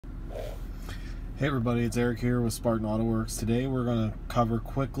Hey everybody, it's Eric here with Spartan Auto Works. Today we're going to cover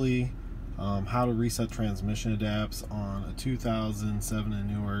quickly how to reset transmission adapts on a 2007 and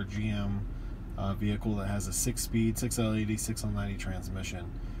newer GM vehicle that has a 6-speed 6L80 6L90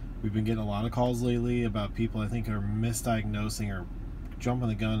 transmission. We've been getting a lot of calls lately about people I think are misdiagnosing or jumping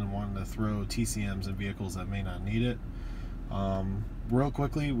the gun and wanting to throw TCMs in vehicles that may not need it. Real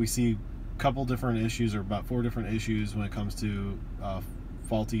quickly, we see a couple different issues, or about 4 different issues when it comes to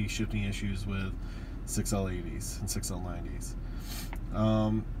faulty shifting issues with 6L80s and 6L90s.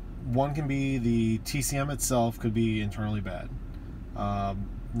 One can be the TCM itself could be internally bad.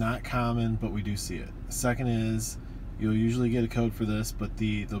 Not common, but we do see it. Second is you'll usually get a code for this, but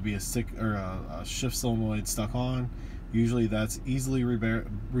there'll be a shift solenoid stuck on. Usually that's easily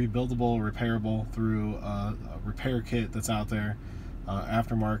rebuildable, repairable through a repair kit that's out there,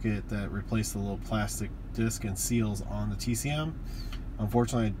 aftermarket, that replace the little plastic disc and seals on the TCM.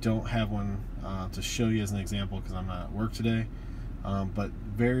 Unfortunately, I don't have one to show you as an example because I'm not at work today, but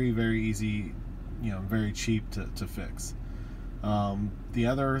very, very easy, very cheap to fix. The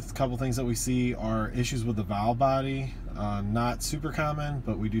other couple things that we see are issues with the valve body. Not super common,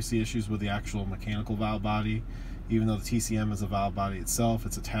 but we do see issues with the actual mechanical valve body. Even though the TCM is a valve body itself,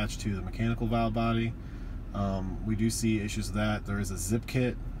 it's attached to the mechanical valve body. We do see issues with that. There is a zip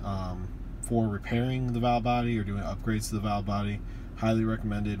kit for repairing the valve body or doing upgrades to the valve body. Highly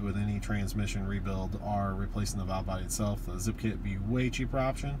recommended with any transmission rebuild are replacing the valve body itself. The zip kit would be way cheaper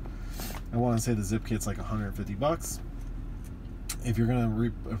option. I want to say the zip kit's like 150 bucks. If you're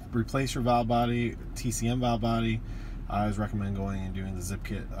going to replace your valve body, TCM valve body, I always recommend going and doing the zip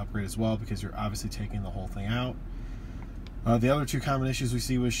kit upgrade as well, because you're obviously taking the whole thing out. The other 2 common issues we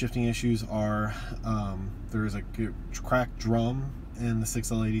see with shifting issues are there is a cracked drum in the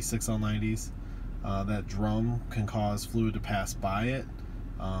 6L80, 6L90s. That drum can cause fluid to pass by it.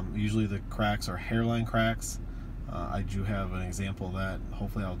 Usually the cracks are hairline cracks. I do have an example of that.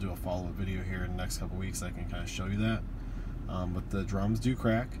 Hopefully I'll do a follow-up video here in the next couple weeks. I can kind of show you that. But the drums do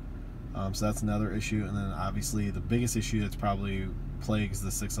crack. So that's another issue. And then obviously the biggest issue that's probably plagues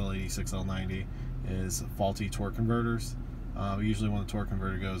the 6L80, 6L90 is faulty torque converters. Usually when the torque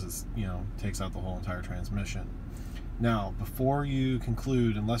converter goes, it's, takes out the whole entire transmission. Now, before you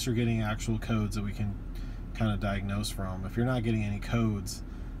conclude, unless you're getting actual codes that we can kind of diagnose from, if you're not getting any codes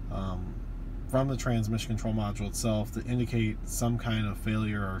from the transmission control module itself that indicate some kind of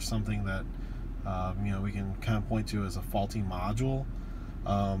failure or something that we can kind of point to as a faulty module,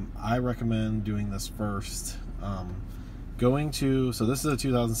 I recommend doing this first. So this is a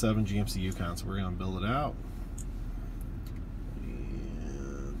 2007 GMC Yukon, so we're going to build it out.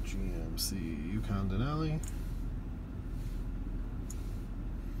 And GMC Yukon Denali.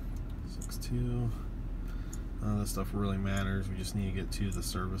 6.2. None of this stuff really matters. We just need to get to the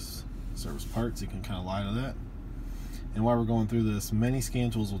service parts. You can kind of lie to that. And while we're going through this, many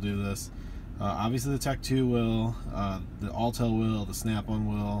scan tools will do this. Obviously the Tech 2 will, the Altel will, the Snap-on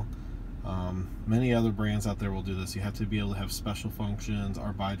will. Many other brands out there will do this. You have to be able to have special functions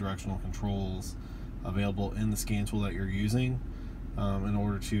or bidirectional controls available in the scan tool that you're using in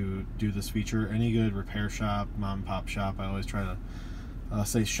order to do this feature. Any good repair shop, mom and pop shop, I always try to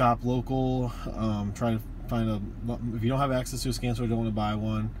say shop local. Try to find if you don't have access to a scan tool, don't want to buy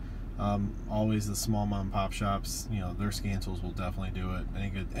one, always the small mom and pop shops, their scan tools will definitely do it.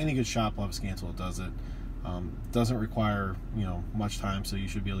 Any good shop will have a scan tool that does it. Doesn't require much time, so you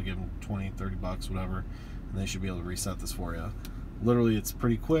should be able to give them 20-30 bucks, whatever, and they should be able to reset this for you. Literally, it's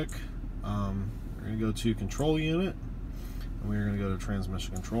pretty quick. We're going to go to control unit, and we're going to go to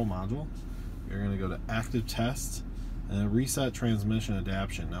transmission control module. You're going to go to active test and reset transmission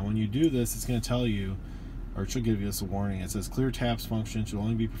adaption. Now when you do this, it's going to tell you, or it should give you this a warning. It says clear taps function should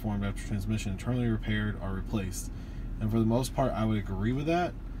only be performed after transmission internally repaired or replaced. And for the most part, I would agree with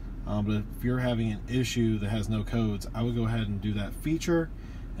that. But if you're having an issue that has no codes, I would go ahead and do that feature,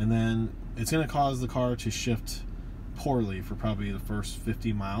 and then it's going to cause the car to shift poorly for probably the first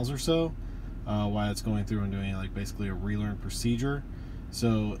 50 miles or so, while it's going through and doing like basically a relearn procedure.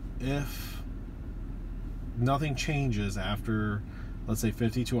 So if nothing changes after, let's say,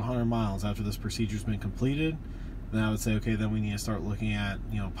 50 to 100 miles after this procedure's been completed, then I would say, okay, then we need to start looking at,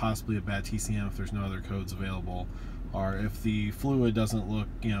 possibly a bad TCM if there's no other codes available, or if the fluid doesn't look,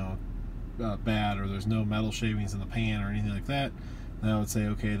 bad, or there's no metal shavings in the pan or anything like that, then I would say,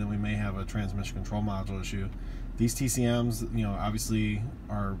 okay, then we may have a transmission control module issue. These TCMs, obviously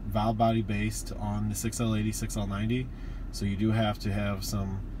are valve body based on the 6L80, 6L90, so you do have to have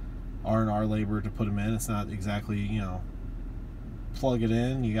some R&R labor to put them in. It's not exactly, plug it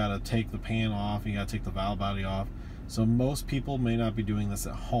in. You got to take the pan off, you got to take the valve body off. So most people may not be doing this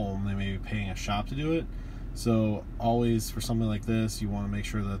at home. They may be paying a shop to do it. So always, for something like this, you want to make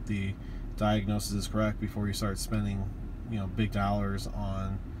sure that the diagnosis is correct before you start spending, big dollars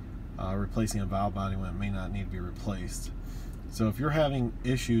on replacing a valve body when it may not need to be replaced. So if you're having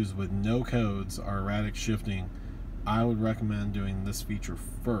issues with no codes or erratic shifting, I would recommend doing this feature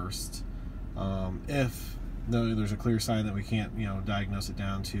first. If there's a clear sign that we can't diagnose it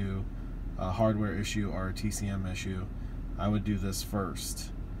down to a hardware issue or a TCM issue, I would do this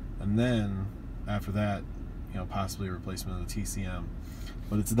first, and then after that possibly a replacement of the TCM.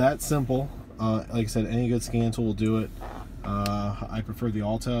 But it's that simple. Like I said, any good scan tool will do it. I prefer the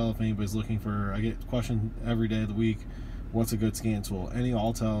Altel. If anybody's looking for, I get questioned every day of the week, what's a good scan tool? Any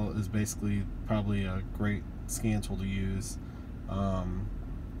Altel is basically probably a great scan tool to use.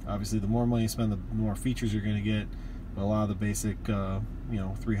 Obviously, the more money you spend, the more features you're going to get. But a lot of the basic, $300,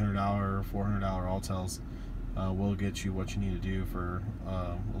 $400 Altels will get you what you need to do for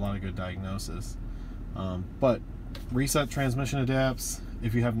a lot of good diagnosis. But reset transmission adapts.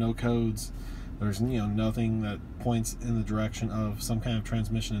 If you have no codes, there's nothing that points in the direction of some kind of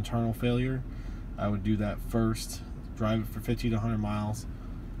transmission internal failure, I would do that first. Drive it for 50 to 100 miles,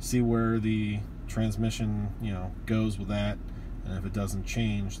 see where the transmission goes with that, and if it doesn't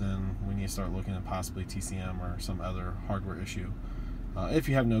change, then we need to start looking at possibly TCM or some other hardware issue. If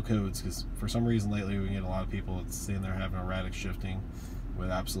you have no codes, because for some reason lately we get a lot of people that's saying they're having erratic shifting with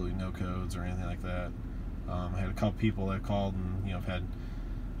absolutely no codes or anything like that. I had a couple people that called and have had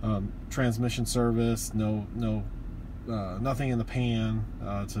transmission service, nothing in the pan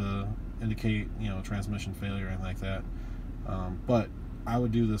to indicate transmission failure or anything like that. But I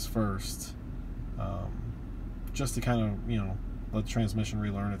would do this first, just to kind of let the transmission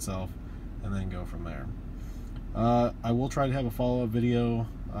relearn itself, and then go from there. I will try to have a follow-up video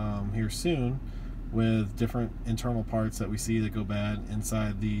here soon with different internal parts that we see that go bad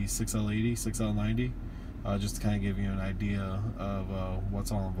inside the 6L80, 6L90, just to kind of give you an idea of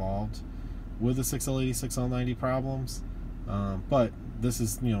what's all involved with the 6L80, 6L90 problems. But this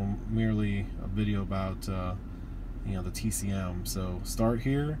is merely a video about the TCM. So start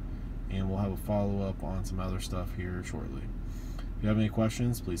here, and we'll have a follow-up on some other stuff here shortly. If you have any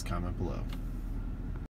questions, please comment below.